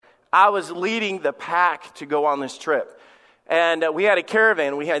I was leading the pack to go on this trip. And we had a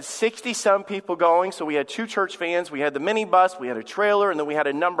caravan. We had 60-some people going. So we had 2 church vans. We had the minibus. We had a trailer. And then we had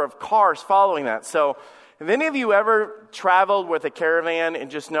a number of cars following that. So have any of you ever traveled with a caravan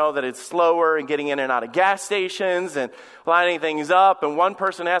and just know that it's slower and getting in and out of gas stations and lining things up? And one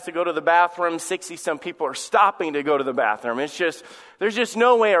person has to go to the bathroom. 60-some people are stopping to go to the bathroom. There's just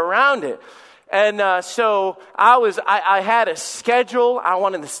no way around it. And so I had a schedule. I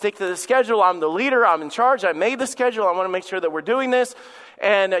wanted to stick to the schedule. I'm the leader. I'm in charge. I made the schedule. I want to make sure that we're doing this.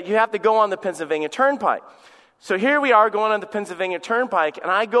 And you have to go on the Pennsylvania Turnpike. So here we are going on the Pennsylvania Turnpike.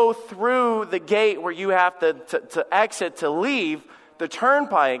 And I go through the gate where you have to exit to leave the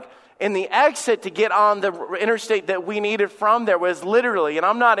turnpike. And the exit to get on the interstate that we needed from there was literally, and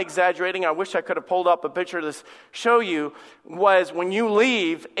I'm not exaggerating, I wish I could have pulled up a picture to show you, was when you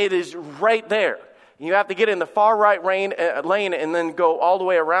leave, it is right there. You have to get in the far right lane and then go all the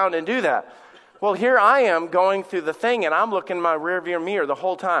way around and do that. Well, here I am going through the thing, and I'm looking in my rearview mirror the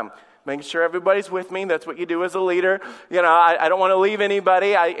whole time, making sure everybody's with me. That's what you do as a leader. I don't want to leave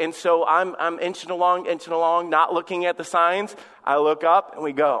anybody. And so I'm inching along, not looking at the signs. I look up, and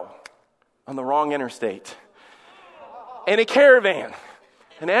we go on the wrong interstate in a caravan,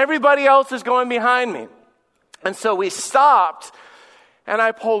 and everybody else is going behind me. And so we stopped, and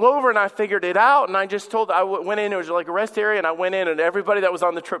I pulled over, and I figured it out, and I went in, it was like a rest area, and I went in, and everybody that was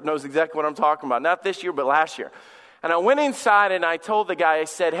on the trip knows exactly what I'm talking about, not this year, but last year. And I went inside, and I told the guy, I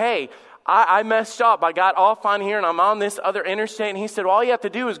said, hey, I messed up. I got off on here, and I'm on this other interstate. And he said, well, all you have to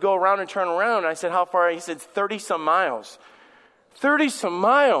do is go around and turn around. And I said, how far? He said, 30-some miles. 30-some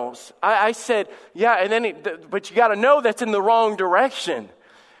miles. I said, yeah, and then, but you got to know that's in the wrong direction.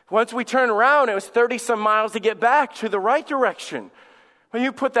 Once we turned around, it was 30-some miles to get back to the right direction. When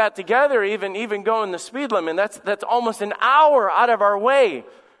you put that together, even going the speed limit, that's almost an hour out of our way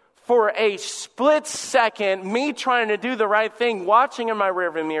for a split second, me trying to do the right thing, watching in my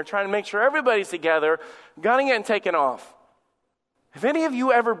rearview mirror, trying to make sure everybody's together, gunning it and taking off. Have any of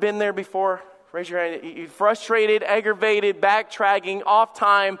you ever been there before? Raise your hand. You're frustrated, aggravated, backtracking, off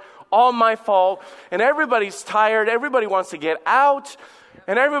time, all my fault. And everybody's tired. Everybody wants to get out.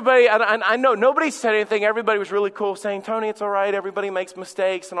 And everybody, I know nobody said anything. Everybody was really cool saying, Tony, it's all right. Everybody makes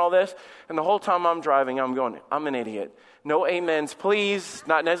mistakes and all this. And the whole time I'm driving, I'm going, I'm an idiot. No amens, please.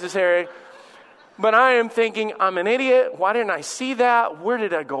 Not necessary. But I am thinking, I'm an idiot. Why didn't I see that? Where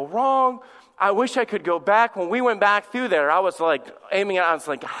did I go wrong? I wish I could go back. When we went back through there, I was like,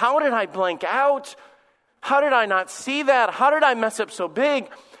 how did I blank out? How did I not see that? How did I mess up so big?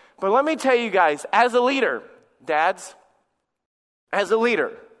 But let me tell you guys, as a leader, dads, as a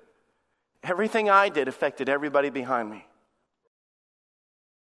leader, everything I did affected everybody behind me.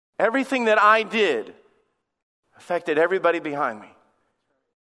 Everything that I did affected everybody behind me.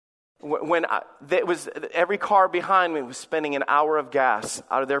 Every car behind me was spending an hour of gas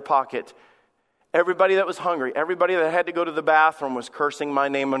out of their pocket. Everybody that was hungry, everybody that had to go to the bathroom was cursing my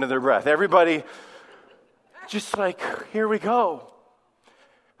name under their breath. Everybody just like, here we go.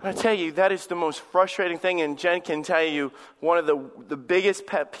 And I tell you, that is the most frustrating thing. And Jen can tell you one of the biggest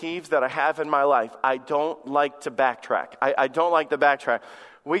pet peeves that I have in my life. I don't like to backtrack. I don't like to backtrack.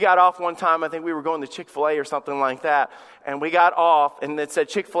 We got off one time, I think we were going to Chick-fil-A or something like that, and we got off, and it said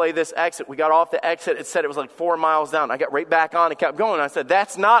Chick-fil-A this exit. We got off the exit, it said it was like 4 miles down. I got right back on and kept going. I said,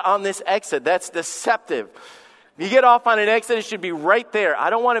 that's not on this exit. That's deceptive. You get off on an exit, it should be right there. I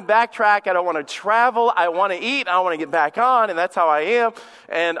don't want to backtrack. I don't want to travel. I want to eat. I want to get back on, and that's how I am.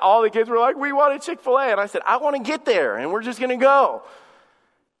 And all the kids were like, we want a Chick-fil-A. And I said, I want to get there, and we're just going to go.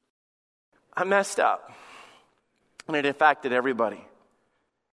 I messed up, and it affected everybody.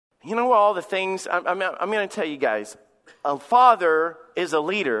 You know all the things, I'm going to tell you guys, a father is a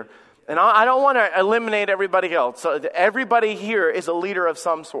leader, and I don't want to eliminate everybody else. So everybody here is a leader of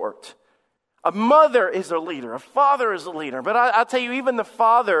some sort. A mother is a leader, a father is a leader. But I'll tell you, even the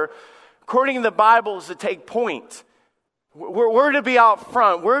father, according to the Bible, is to take point. We're to be out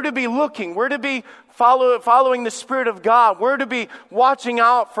front. We're to be looking. We're to be following the Spirit of God. We're to be watching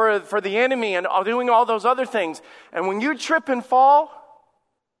out for the enemy and doing all those other things. And when you trip and fall,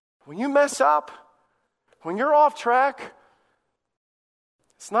 when you mess up, when you're off track,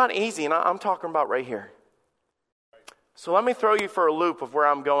 it's not easy, and I'm talking about right here. So let me throw you for a loop of where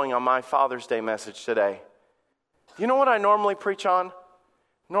I'm going on my Father's Day message today. You know what I normally preach on?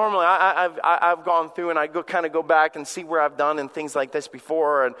 Normally, I've gone through and I kind of go back and see where I've done and things like this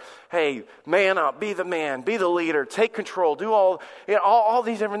before. And hey, man up, be the man, be the leader, take control, do all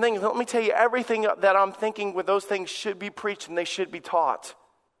these different things. Let me tell you, everything that I'm thinking with those things should be preached and they should be taught.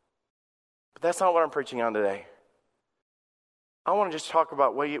 But that's not what I'm preaching on today. I want to just talk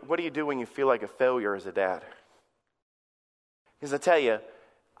about what do you do when you feel like a failure as a dad? Because I tell you,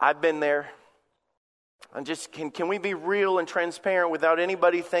 I've been there. And just can we be real and transparent without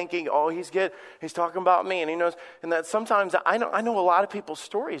anybody thinking, oh, he's talking about me, and he knows. And that sometimes I know a lot of people's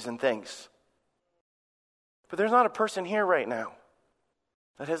stories and things. But there's not a person here right now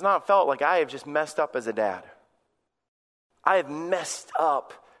that has not felt like I have just messed up as a dad. I have messed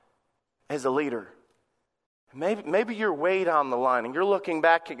up as a leader. Maybe you're way down the line and you're looking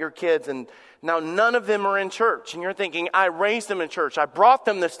back at your kids and now none of them are in church. And you're thinking, I raised them in church. I brought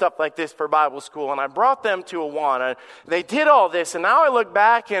them to stuff like this for Bible school. And I brought them to Awana. They did all this. And now I look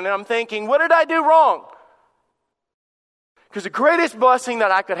back and I'm thinking, what did I do wrong? Because the greatest blessing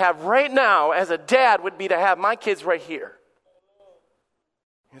that I could have right now as a dad would be to have my kids right here.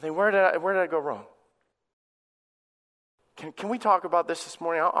 You think, where did I go wrong? Can we talk about this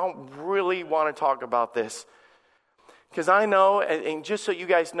morning? I really want to talk about this. Because I know, and just so you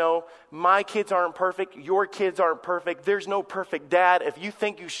guys know, my kids aren't perfect. Your kids aren't perfect. There's no perfect dad. If you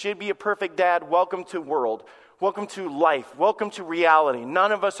think you should be a perfect dad, welcome to world. Welcome to life. Welcome to reality.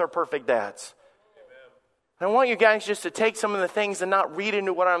 None of us are perfect dads. And I want you guys just to take some of the things and not read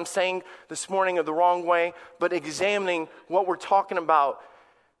into what I'm saying this morning the wrong way, but examining what we're talking about.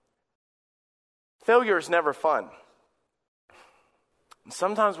 Failure is never fun. And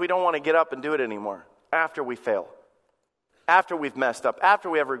sometimes we don't want to get up and do it anymore after we fail. After we've messed up, after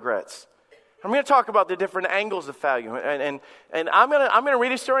we have regrets. I'm going to talk about the different angles of failure. And I'm going to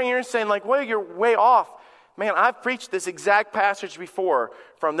read a story here and saying, like, well, you're way off. Man, I've preached this exact passage before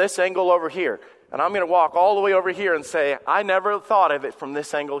from this angle over here. And I'm going to walk all the way over here and say, I never thought of it from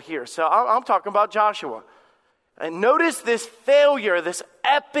this angle here. So I'm talking about Joshua. And notice this failure, this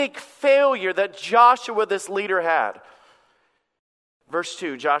epic failure that Joshua, this leader, had. Verse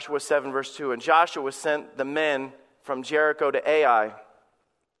 2, Joshua 7, verse 2. And Joshua sent the men from Jericho to Ai,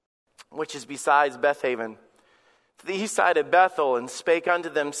 which is besides Bethaven, to the east side of Bethel, and spake unto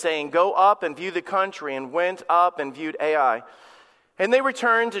them, saying, Go up and view the country, and went up and viewed Ai. And they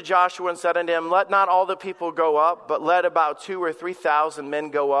returned to Joshua and said unto him, Let not all the people go up, but let about 2,000 or 3,000 men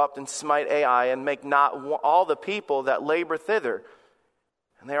go up and smite Ai, and make not all the people that labor thither.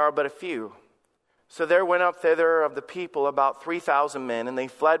 And they are but a few. So there went up thither of the people about 3,000 men, and they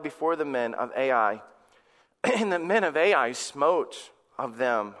fled before the men of Ai. And the men of Ai smote of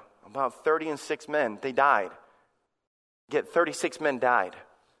them about 36 men. They died. Yet 36 men died.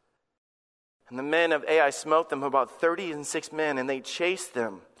 And the men of Ai smote them about 36 men, and they chased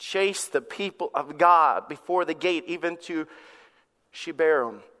the people of God before the gate, even to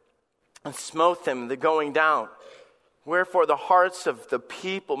Shebarim, and smote them, the going down. Wherefore the hearts of the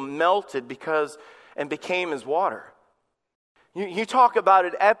people melted and became as water. You talk about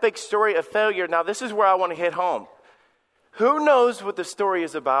an epic story of failure. Now, this is where I want to hit home. Who knows what the story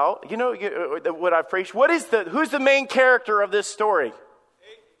is about? You know what I've preached? Who's the main character of this story?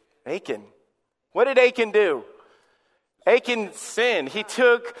 Achan. What did Achan do? Achan sinned. He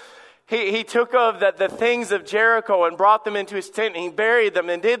took of the things of Jericho and brought them into his tent, and he buried them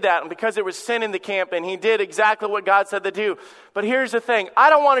and did that. And because there was sin in the camp, and he did exactly what God said to do. But here's the thing. I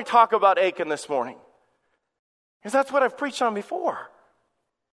don't want to talk about Achan this morning. Because that's what I've preached on before.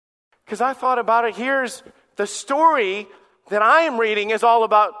 Because I thought about it. Here's the story that I am reading is all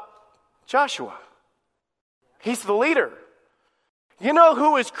about Joshua. He's the leader. You know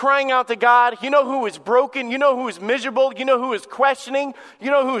who is crying out to God? You know who is broken? You know who is miserable? You know who is questioning?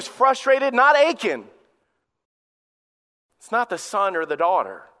 You know who is frustrated? Not Achan. It's not the son or the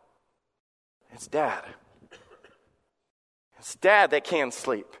daughter. It's dad. It's dad that can't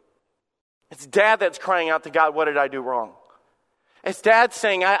sleep. It's dad that's crying out to God, what did I do wrong? It's dad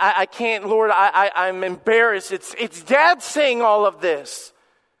saying, I can't, Lord, I'm embarrassed. It's dad saying all of this.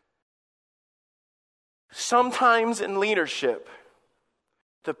 Sometimes in leadership,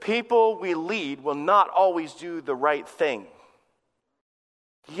 the people we lead will not always do the right thing.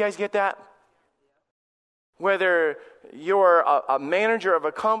 You guys get that? Whether you're a manager of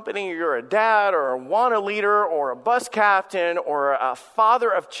a company, or you're a dad, or a Awana leader, or a bus captain, or a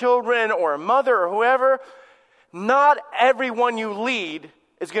father of children, or a mother, or whoever, not everyone you lead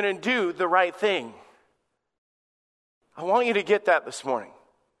is going to do the right thing. I want you to get that this morning.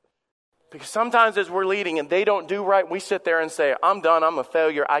 Because sometimes as we're leading and they don't do right, we sit there and say, I'm done, I'm a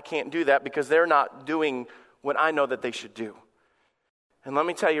failure, I can't do that because they're not doing what I know that they should do. And let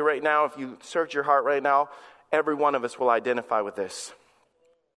me tell you right now, if you search your heart right now, every one of us will identify with this.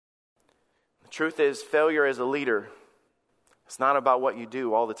 The truth is, failure as a leader, it's not about what you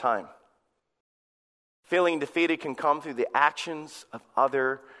do all the time. Feeling defeated can come through the actions of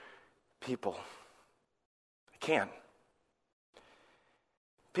other people. It can.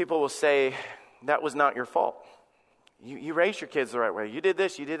 people will say, that was not your fault. You raised your kids the right way. You did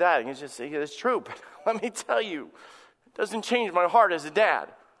this, you did that. And you just say, yeah, it's true. But let me tell you, it doesn't change my heart as a dad.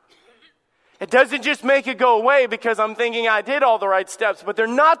 It doesn't just make it go away because I'm thinking I did all the right steps, but they're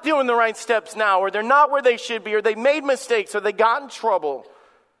not doing the right steps now, or they're not where they should be, or they made mistakes, or they got in trouble.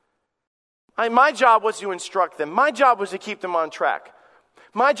 My job was to instruct them. My job was to keep them on track.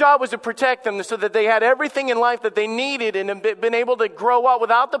 My job was to protect them so that they had everything in life that they needed and been able to grow up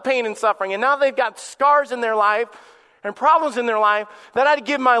without the pain and suffering. And now they've got scars in their life and problems in their life that I'd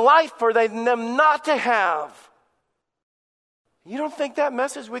give my life for them not to have. You don't think that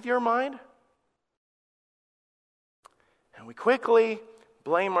messes with your mind? And we quickly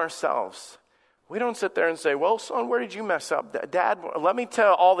blame ourselves. We don't sit there and say, well, son, where did you mess up? Dad, let me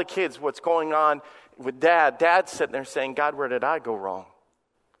tell all the kids what's going on with Dad. Dad's sitting there saying, God, where did I go wrong?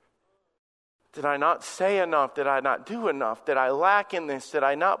 Did I not say enough? Did I not do enough? Did I lack in this? Did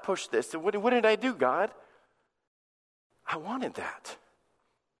I not push this? What did I do, God? I wanted that.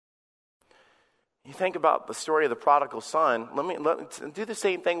 You think about the story of the prodigal son. Let me do the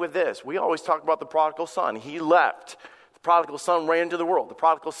same thing with this. We always talk about the prodigal son. He left. The prodigal son ran into the world. The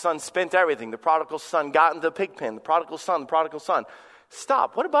prodigal son spent everything. The prodigal son got into the pig pen. The prodigal son.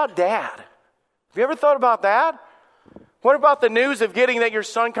 Stop. What about Dad? Have you ever thought about that? What about the news of getting that your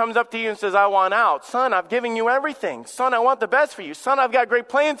son comes up to you and says, I want out? Son, I've given you everything. Son, I want the best for you. Son, I've got great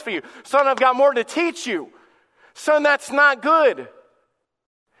plans for you. Son, I've got more to teach you. Son, that's not good.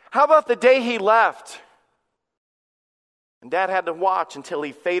 How about the day he left? And Dad had to watch until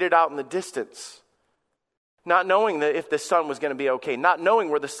he faded out in the distance. Not knowing that if the son was going to be okay. Not knowing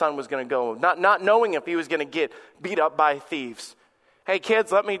where the son was going to go. Not knowing if he was going to get beat up by thieves. Hey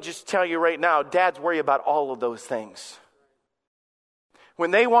kids, let me just tell you right now, dads worry about all of those things.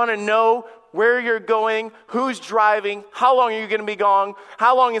 When they want to know where you're going, who's driving, how long are you going to be gone,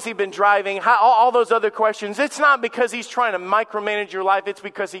 how long has he been driving, all those other questions, it's not because he's trying to micromanage your life. It's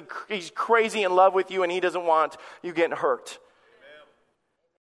because he's crazy in love with you and he doesn't want you getting hurt. Amen.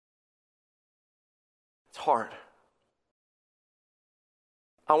 It's hard.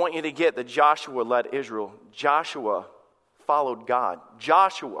 I want you to get that Joshua led Israel. Joshua followed God.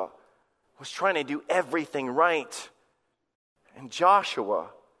 Joshua was trying to do everything right. And Joshua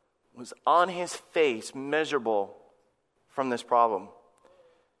was on his face, miserable from this problem.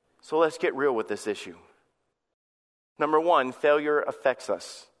 So let's get real with this issue. Number one, failure affects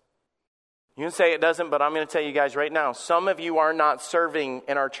us. You can say it doesn't, but I'm going to tell you guys right now, some of you are not serving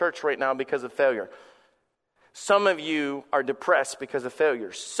in our church right now because of failure. Some of you are depressed because of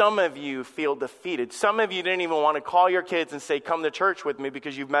failure. Some of you feel defeated. Some of you didn't even want to call your kids and say, come to church with me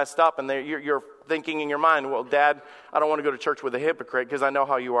because you've messed up. And you're thinking in your mind, well, Dad, I don't want to go to church with a hypocrite because I know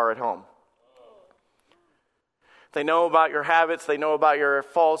how you are at home. They know about your habits. They know about your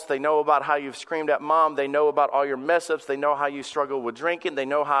faults. They know about how you've screamed at Mom. They know about all your mess-ups. They know how you struggle with drinking. They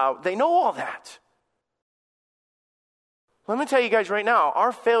know all that. Let me tell you guys right now,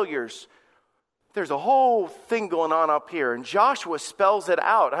 our failures, there's a whole thing going on up here, and Joshua spells it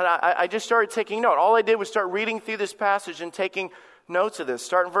out. And I just started taking note. All I did was start reading through this passage and taking notes of this.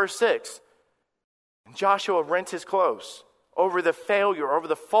 Start in verse 6. And Joshua rent his clothes over the failure, over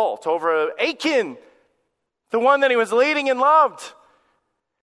the fault, over Achan, the one that he was leading and loved.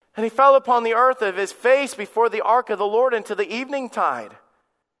 And he fell upon the earth of his face before the ark of the Lord until the evening tide.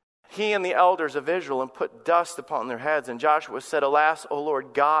 He and the elders of Israel and put dust upon their heads. And Joshua said, Alas, O Lord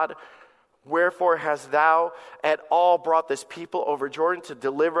God, wherefore hast thou at all brought this people over Jordan to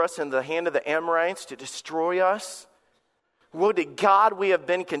deliver us into the hand of the Amorites, to destroy us? Would to God we have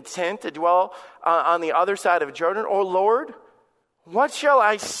been content to dwell on the other side of Jordan. O Lord, what shall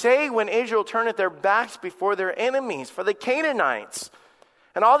I say when Israel turneth their backs before their enemies? For the Canaanites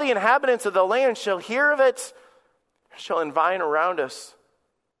and all the inhabitants of the land shall hear of it, shall invine around us,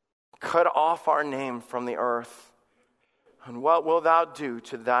 cut off our name from the earth. And what wilt thou do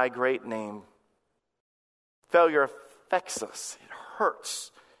to thy great name? Failure affects us. It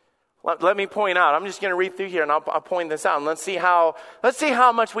hurts. Let me point out. I'm just going to read through here and I'll point this out. And let's see how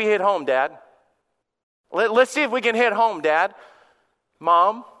much we hit home, Dad. Let's see if we can hit home, Dad.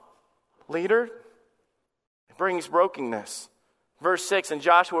 Mom, leader, it brings brokenness. Verse 6, and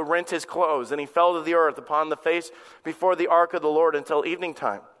Joshua rent his clothes, and he fell to the earth upon the face before the ark of the Lord until evening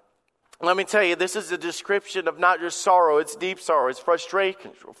time. Let me tell you, this is a description of not just sorrow, it's deep sorrow, it's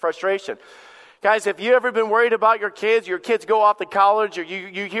frustration. Guys, have you ever been worried about your kids go off to college, or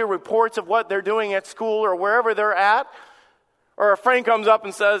you hear reports of what they're doing at school or wherever they're at? Or a friend comes up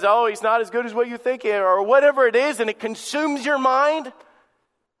and says, oh, he's not as good as what you think, or whatever it is, and it consumes your mind?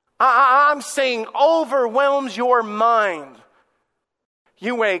 I'm saying overwhelms your mind.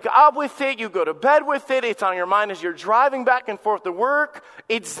 You wake up with it. You go to bed with it. It's on your mind as you're driving back and forth to work.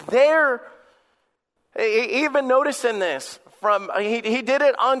 It's there. Even noticing this, he did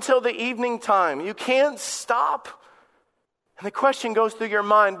it until the evening time. You can't stop. And the question goes through your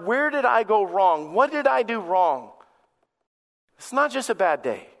mind, where did I go wrong? What did I do wrong? It's not just a bad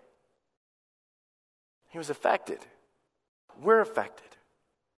day. He was affected. We're affected.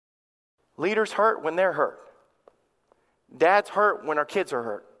 Leaders hurt when they're hurt. Dads hurt when our kids are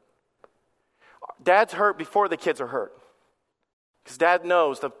hurt. Dads hurt before the kids are hurt. Because dad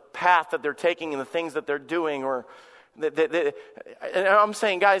knows the path that they're taking and the things that they're doing. And I'm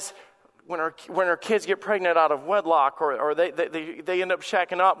saying, guys, when our kids get pregnant out of wedlock, or they end up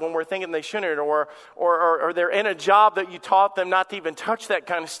shacking up when we're thinking they shouldn't, or they're in a job that you taught them not to even touch that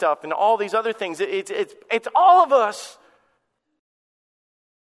kind of stuff, and all these other things. It's all of us.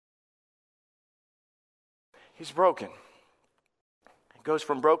 He's broken. It goes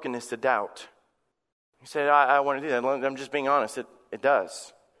from brokenness to doubt. He said, I want to do that. I'm just being honest. It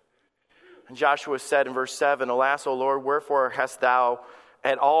does. And Joshua said in verse 7, Alas, O Lord, wherefore hast thou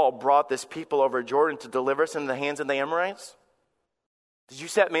at all brought this people over Jordan to deliver us into the hands of the Amorites? Did you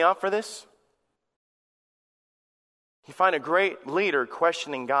set me up for this? You find a great leader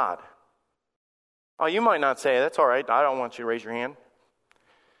questioning God. Oh, you might not say, that's all right. I don't want you to raise your hand.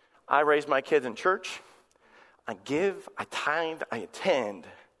 I raise my kids in church. I give, I tithe, I attend.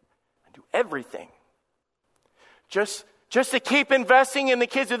 I do everything. Just to keep investing in the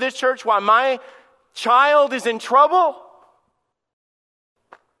kids of this church while my child is in trouble?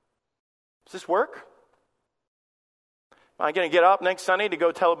 Does this work? Am I going to get up next Sunday to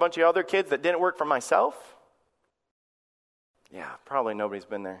go tell a bunch of other kids that didn't work for myself? Yeah, probably nobody's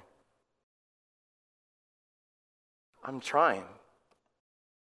been there. I'm trying.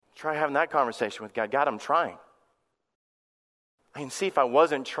 Try having that conversation with God. God, I'm trying. I can see if I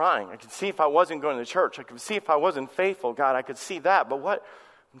wasn't trying. I could see if I wasn't going to church. I could see if I wasn't faithful. God, I could see that. But what?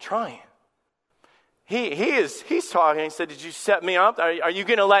 I'm trying. He's talking. He said, did you set me up? Are you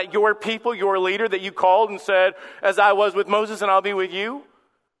going to let your people, your leader that you called and said, as I was with Moses and I'll be with you?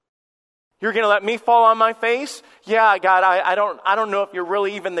 You're going to let me fall on my face? Yeah, God, I don't know if you're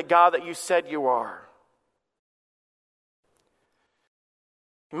really even the God that you said you are.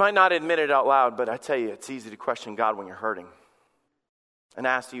 You might not admit it out loud, but I tell you, it's easy to question God when you're hurting. And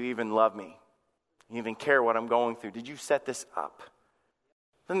ask, do you even love me? Do you even care what I'm going through? Did you set this up?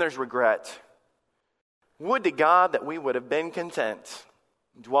 Then there's regret. Would to God that we would have been content,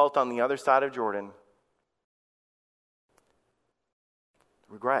 dwelt on the other side of Jordan.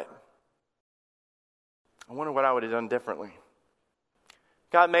 Regret. I wonder what I would have done differently.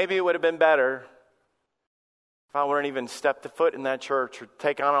 God, maybe it would have been better if I wouldn't even stepped a foot in that church or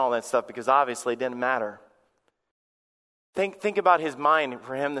take on all that stuff, because obviously it didn't matter. Think about his mind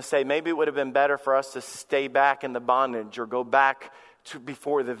for him to say, maybe it would have been better for us to stay back in the bondage or go back to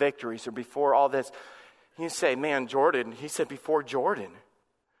before the victories or before all this. You say, man, Jordan, he said before Jordan.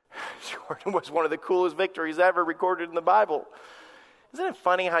 Jordan was one of the coolest victories ever recorded in the Bible. Isn't it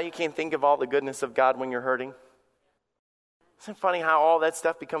funny how you can't think of all the goodness of God when you're hurting? Isn't it funny how all that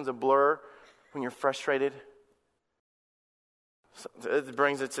stuff becomes a blur when you're frustrated? So it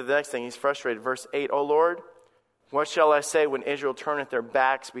brings it to the next thing. He's frustrated. Verse 8, O Lord, what shall I say when Israel turneth their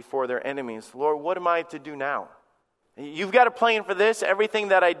backs before their enemies? Lord, what am I to do now? You've got a plan for this. Everything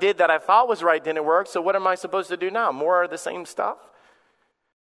that I did that I thought was right didn't work. So what am I supposed to do now? More of the same stuff?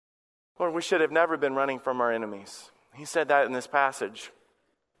 Lord, we should have never been running from our enemies. He said that in this passage.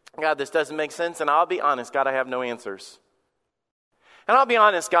 God, this doesn't make sense. And I'll be honest, God, I have no answers. And I'll be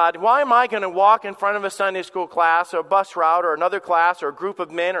honest, God, why am I going to walk in front of a Sunday school class or a bus route or another class or a group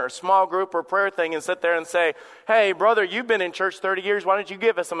of men or a small group or a prayer thing and sit there and say, hey, brother, you've been in church 30 years. Why don't you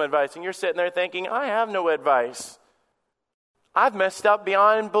give us some advice? And you're sitting there thinking, I have no advice. I've messed up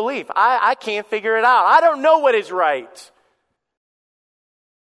beyond belief. I can't figure it out. I don't know what is right.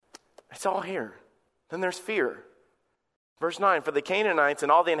 It's all here. Then there's fear. Verse 9, for the Canaanites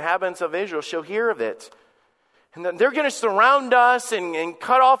and all the inhabitants of Israel shall hear of it. And then they're going to surround us and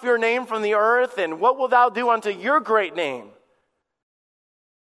cut off your name from the earth. And what wilt thou do unto your great name?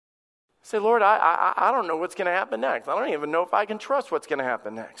 Say, Lord, I don't know what's going to happen next. I don't even know if I can trust what's going to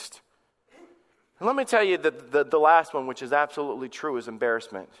happen next. And let me tell you the last one, which is absolutely true, is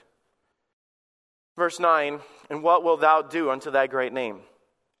embarrassment. Verse 9, and what wilt thou do unto thy great name?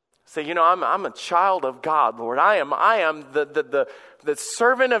 Say, I'm a child of God, Lord. I am the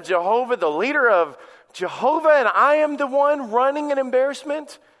servant of Jehovah, the leader of Jehovah, and I am the one running an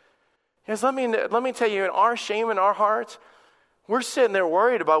embarrassment. Yes, let me tell you, in our shame in our hearts, we're sitting there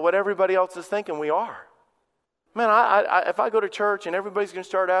worried about what everybody else is thinking we are. Man, if I go to church and everybody's going to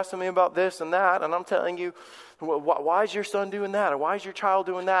start asking me about this and that, and I'm telling you, why is your son doing that? Or why is your child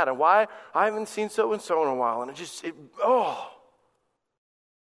doing that? And why I haven't seen so-and-so in a while. And I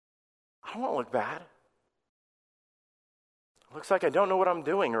don't want to look bad. It looks like I don't know what I'm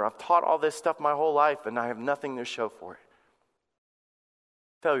doing, or I've taught all this stuff my whole life and I have nothing to show for it.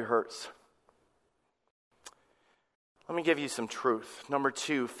 Failure hurts. Let me give you some truth. Number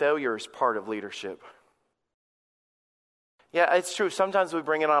 2, failure is part of leadership. Yeah, it's true. Sometimes we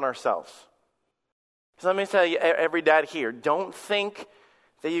bring it on ourselves. So let me tell you, every dad here, don't think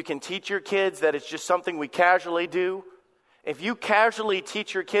that you can teach your kids that it's just something we casually do. If you casually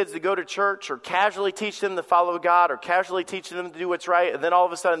teach your kids to go to church, or casually teach them to follow God, or casually teach them to do what's right, and then all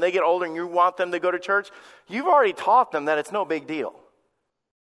of a sudden they get older and you want them to go to church, you've already taught them that it's no big deal.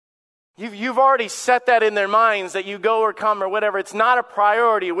 You've already set that in their minds that you go or come or whatever. It's not a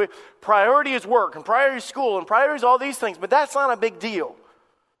priority. Priority is work, and priority is school, and priority is all these things, but that's not a big deal.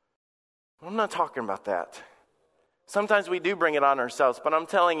 I'm not talking about that. Sometimes we do bring it on ourselves, but I'm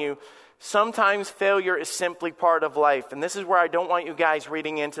telling you, sometimes failure is simply part of life. And this is where I don't want you guys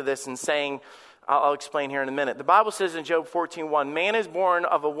reading into this and saying, I'll explain here in a minute. The Bible says in Job 14:1, man is born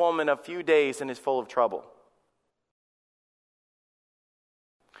of a woman a few days and is full of trouble.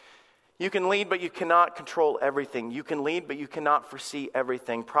 You can lead, but you cannot control everything. You can lead, but you cannot foresee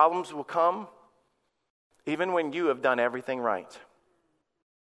everything. Problems will come even when you have done everything right.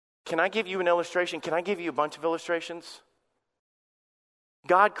 Can I give you an illustration? Can I give you a bunch of illustrations?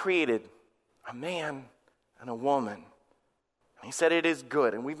 God created a man and a woman. He said it is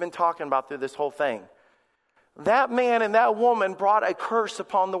good, and we've been talking about through this whole thing. That man and that woman brought a curse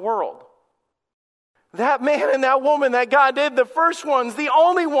upon the world. That man and that woman that God did, the first ones, the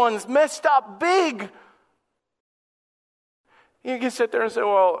only ones, messed up big. You can sit there and say,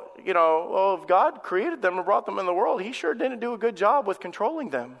 well, if God created them and brought them in the world, he sure didn't do a good job with controlling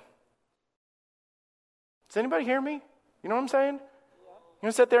them. Does anybody hear me? You know what I'm saying? You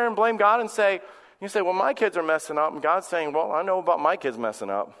can sit there and blame God and say, well, my kids are messing up. And God's saying, well, I know about my kids messing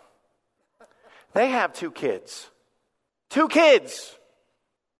up. They have 2 kids. 2 kids.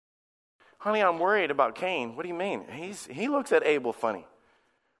 Honey, I'm worried about Cain. What do you mean? He looks at Abel funny.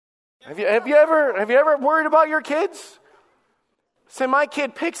 Have you ever worried about your kids? Say, my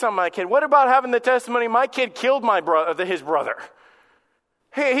kid picks on my kid. What about having the testimony, my kid killed his brother?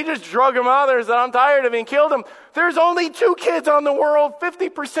 Hey, he just drug him out there and said, I'm tired of him, and killed him. There's only 2 kids on the world.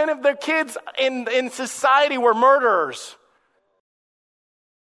 50% of the kids in society were murderers.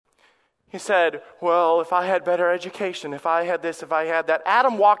 He said, well, if I had better education, if I had this, if I had that.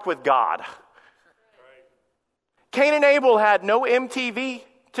 Adam walked with God. Right. Cain and Abel had no MTV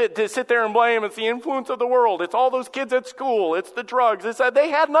to sit there and blame. It's the influence of the world. It's all those kids at school. It's the drugs. They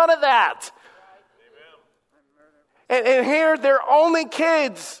had none of that. Right. And here they're only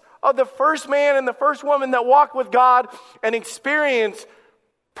kids of the first man and the first woman that walked with God and experience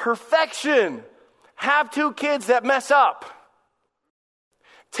perfection. Have 2 kids that mess up.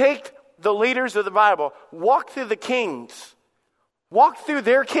 Take the leaders of the Bible, walk through the kings, walk through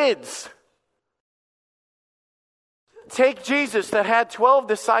their kids. Take Jesus that had 12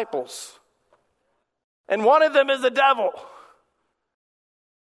 disciples, and one of them is the devil.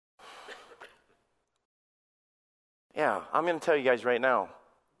 Yeah, I'm going to tell you guys right now,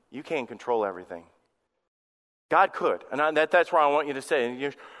 you can't control everything. God could, and that's where I want you to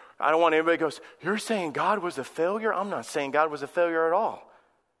say. I don't want anybody to go, you're saying God was a failure? I'm not saying God was a failure at all.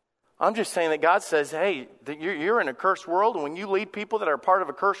 I'm just saying that God says, hey, you're in a cursed world, and when you lead people that are part of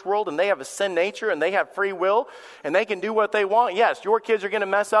a cursed world and they have a sin nature and they have free will and they can do what they want, yes, your kids are going to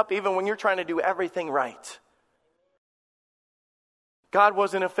mess up even when you're trying to do everything right. God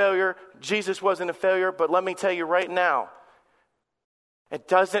wasn't a failure. Jesus wasn't a failure. But let me tell you right now, it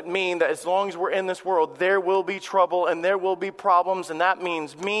doesn't mean that as long as we're in this world, there will be trouble and there will be problems. And that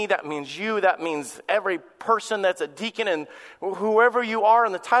means me, that means you, that means every person that's a deacon and whoever you are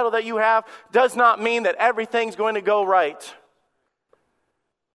and the title that you have does not mean that everything's going to go right.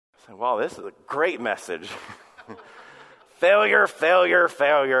 I say, wow, this is a great message. Failure, failure,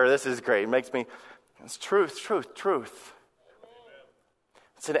 failure. This is great. It makes me, it's truth, truth, truth.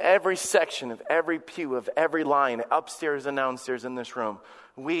 It's in every section of every pew, of every line, upstairs and downstairs in this room.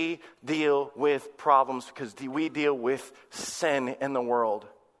 We deal with problems because we deal with sin in the world.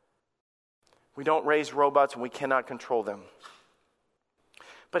 We don't raise robots and we cannot control them.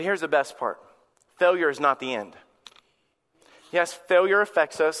 But here's the best part. Failure is not the end. Yes, failure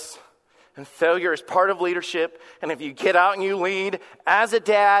affects us. And failure is part of leadership. And if you get out and you lead as a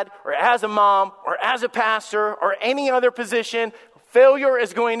dad or as a mom or as a pastor or any other position, failure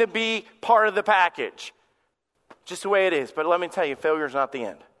is going to be part of the package. Just the way it is. But let me tell you, failure is not the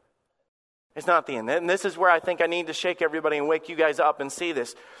end. It's not the end. And this is where I think I need to shake everybody and wake you guys up and see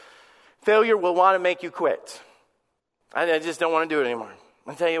this. Failure will want to make you quit. I just don't want to do it anymore.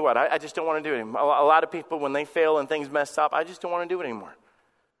 I'll tell you what, I just don't want to do it anymore. A lot of people, when they fail and things mess up, I just don't want to do it anymore.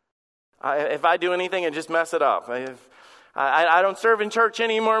 If I do anything, I just mess it up. I don't serve in church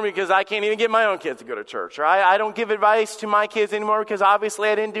anymore because I can't even get my own kids to go to church. Or I don't give advice to my kids anymore because obviously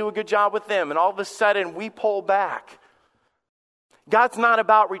I didn't do a good job with them. And all of a sudden, we pull back. God's not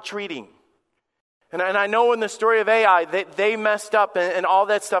about retreating. And I know in the story of Ai, they messed up and all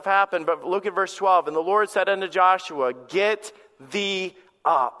that stuff happened. But look at verse 12. And the Lord said unto Joshua, get thee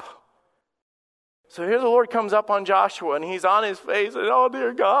up. So here the Lord comes up on Joshua and he's on his face and, oh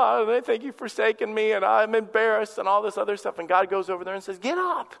dear God, I think you've forsaken me and I'm embarrassed and all this other stuff. And God goes over there and says, get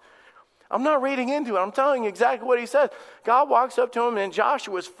up. I'm not reading into it. I'm telling you exactly what he says. God walks up to him and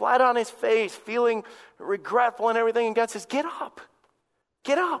Joshua's flat on his face, feeling regretful and everything. And God says, get up.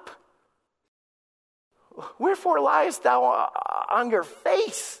 Get up. Wherefore liest thou on your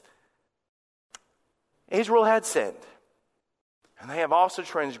face? Israel had sinned. And they have also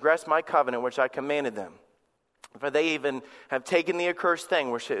transgressed my covenant, which I commanded them. For they even have taken the accursed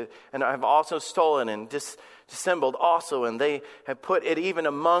thing, and have also stolen and dissembled also, and they have put it even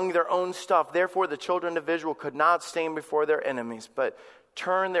among their own stuff. Therefore the children of Israel could not stand before their enemies, but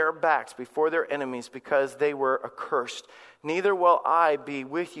turn their backs before their enemies, because they were accursed. Neither will I be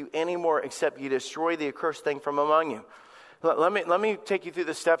with you anymore, except you destroy the accursed thing from among you. Let me take you through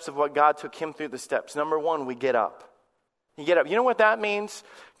the steps of what God took him through the steps. Number one, we get up. You get up. You know what that means?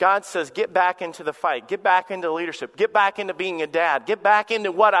 God says, get back into the fight. Get back into leadership. Get back into being a dad. Get back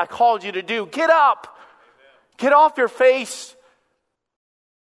into what I called you to do. Get up. Amen. Get off your face.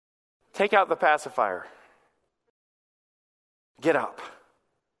 Take out the pacifier. Get up.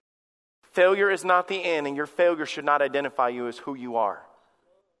 Failure is not the end, and your failure should not identify you as who you are.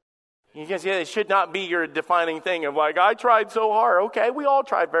 You guys, it should not be your defining thing of like, I tried so hard. Okay, we all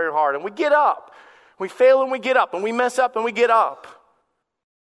tried very hard, and we get up. We fail and we get up, and we mess up and we get up.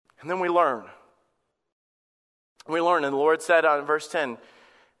 And then we learn. We learn, and the Lord said on verse 10,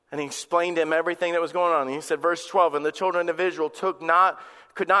 and he explained to him everything that was going on. And he said, verse 12, and the children of Israel could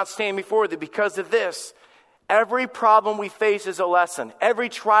not stand before thee because of this. Every problem we face is a lesson. Every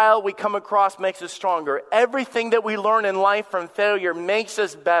trial we come across makes us stronger. Everything that we learn in life from failure makes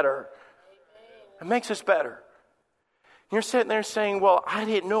us better. It makes us better. You're sitting there saying, well, I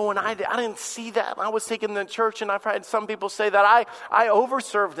didn't know and I didn't see that. I was thinking in the church, and I've had some people say that I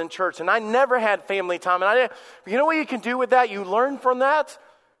overserved in church and I never had family time. And you know what you can do with that? You learn from that.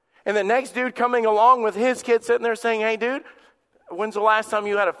 And the next dude coming along with his kid sitting there saying, hey, dude, when's the last time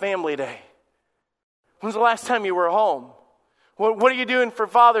you had a family day? When's the last time you were home? What are you doing for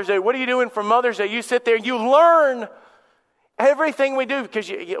Father's Day? What are you doing for Mother's Day? You sit there and you learn everything we do, because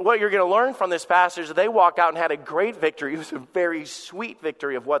what you're going to learn from this passage is they walk out and had a great victory. It was a very sweet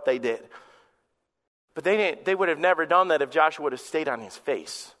victory of what they did. But they would have never done that if Joshua would have stayed on his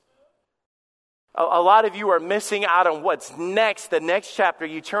face. A lot of you are missing out on what's next. The next chapter,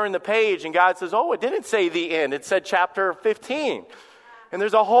 you turn the page and God says, oh, it didn't say the end. It said chapter 15. And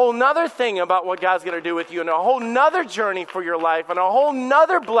there's a whole nother thing about what God's going to do with you, and a whole nother journey for your life, and a whole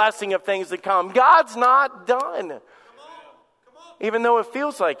nother blessing of things to come. God's not done. Come on. Even though it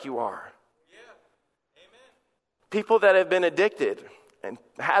feels like you are. Yeah. Amen. People that have been addicted and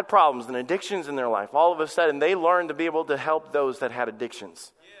had problems and addictions in their life, all of a sudden they learn to be able to help those that had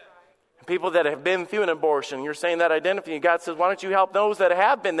addictions. Yeah. People that have been through an abortion, you're saying that identity. God says, why don't you help those that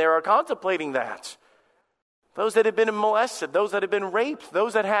have been there or contemplating that? Those that have been molested, those that have been raped,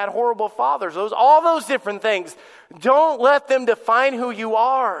 those that had horrible fathers, all those different things. Don't let them define who you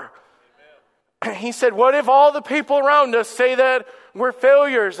are. Amen. He said, what if all the people around us say that we're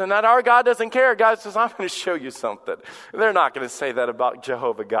failures and that our God doesn't care? God says, I'm going to show you something. They're not going to say that about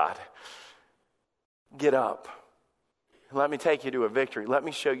Jehovah God. Get up. Let me take you to a victory. Let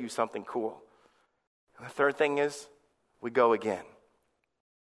me show you something cool. And the third thing is, we go again.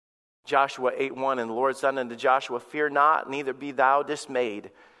 Joshua 8:1, and the Lord said unto Joshua, fear not, neither be thou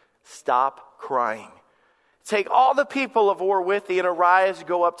dismayed. Stop crying. Take all the people of war with thee, and arise,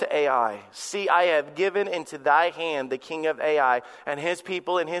 go up to Ai. See, I have given into thy hand the king of Ai, and his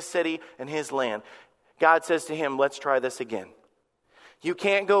people, and his city, and his land. God says to him, let's try this again. You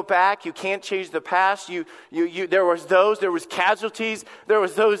can't go back. You can't change the past. There was casualties. There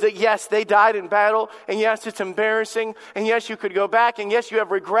was those that, yes, they died in battle. And yes, it's embarrassing. And yes, you could go back. And yes, you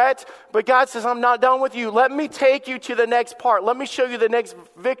have regret. But God says, I'm not done with you. Let me take you to the next part. Let me show you the next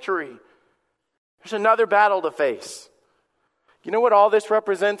victory. There's another battle to face. You know what all this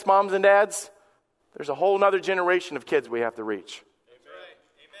represents, moms and dads? There's a whole other generation of kids we have to reach.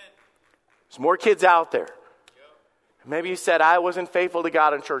 There's more kids out there. Maybe you said, I wasn't faithful to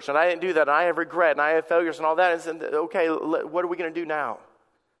God in church, and I didn't do that, and I have regret, and I have failures and all that. And said, okay, what are we going to do now?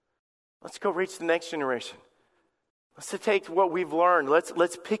 Let's go reach the next generation. Let's take what we've learned.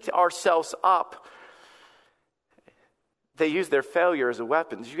 Let's pick ourselves up. They use their failure as a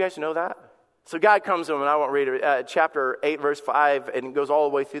weapon. Did you guys know that? So God comes to them, and I won't read it, chapter 8, verse 5, and it goes all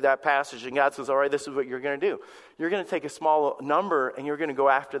the way through that passage. And God says, all right, this is what you're going to do. You're going to take a small number, and you're going to go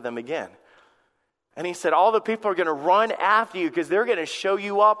after them again. And he said, all the people are going to run after you because they're going to show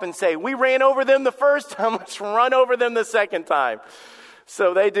you up and say, we ran over them the first time, let's run over them the second time.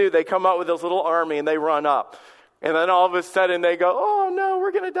 So they do. They come up with this little army, and they run up. And then all of a sudden, they go, oh, no,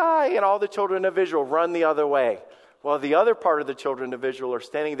 we're going to die. And all the children of Israel run the other way. Well, the other part of the children of Israel are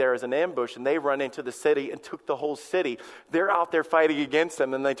standing there as an ambush, and they run into the city and took the whole city. They're out there fighting against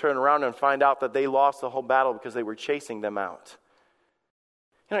them, and they turn around and find out that they lost the whole battle because they were chasing them out.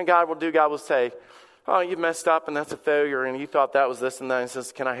 You know what God will do? God will say, oh, you messed up, and that's a failure, and you thought that was this and that. And he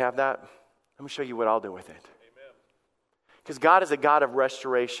says, can I have that? Let me show you what I'll do with it. Because God is a God of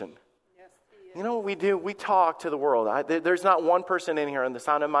restoration. You know what we do? We talk to the world. There's not one person in here in the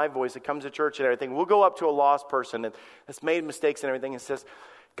sound of my voice that comes to church and everything. We'll go up to a lost person that's made mistakes and everything and says,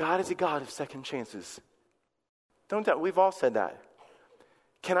 God is a God of second chances. We've all said that.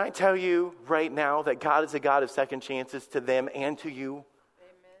 Can I tell you right now that God is a God of second chances to them and to you? Amen.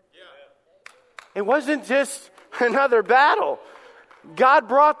 It wasn't just another battle. God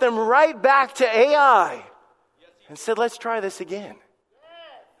brought them right back to Ai and said, let's try this again.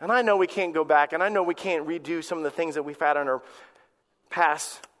 And I know we can't go back, and I know we can't redo some of the things that we've had in our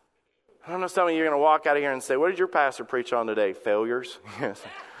past. I don't know, some of you are going to walk out of here and say, what did your pastor preach on today? Failures? He's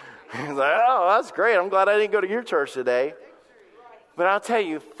like, oh, that's great. I'm glad I didn't go to your church today. But I'll tell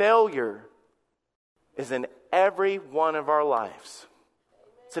you, failure is in every one of our lives.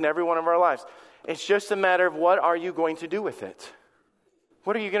 It's in every one of our lives. It's just a matter of what are you going to do with it?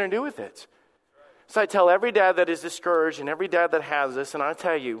 What are you going to do with it? So I tell every dad that is discouraged and every dad that has this, and I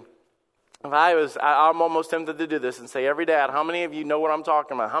tell you, I'm almost tempted to do this and say, every dad, how many of you know what I'm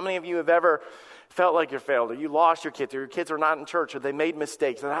talking about? How many of you have ever felt like you failed, or you lost your kids, or your kids are not in church, or they made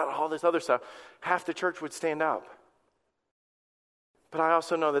mistakes, and all this other stuff? Half the church would stand up. But I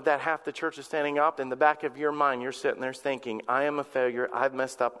also know that half the church is standing up. In the back of your mind, you're sitting there thinking, I am a failure, I've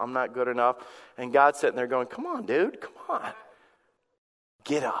messed up, I'm not good enough. And God's sitting there going, come on, dude, come on.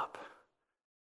 Get up.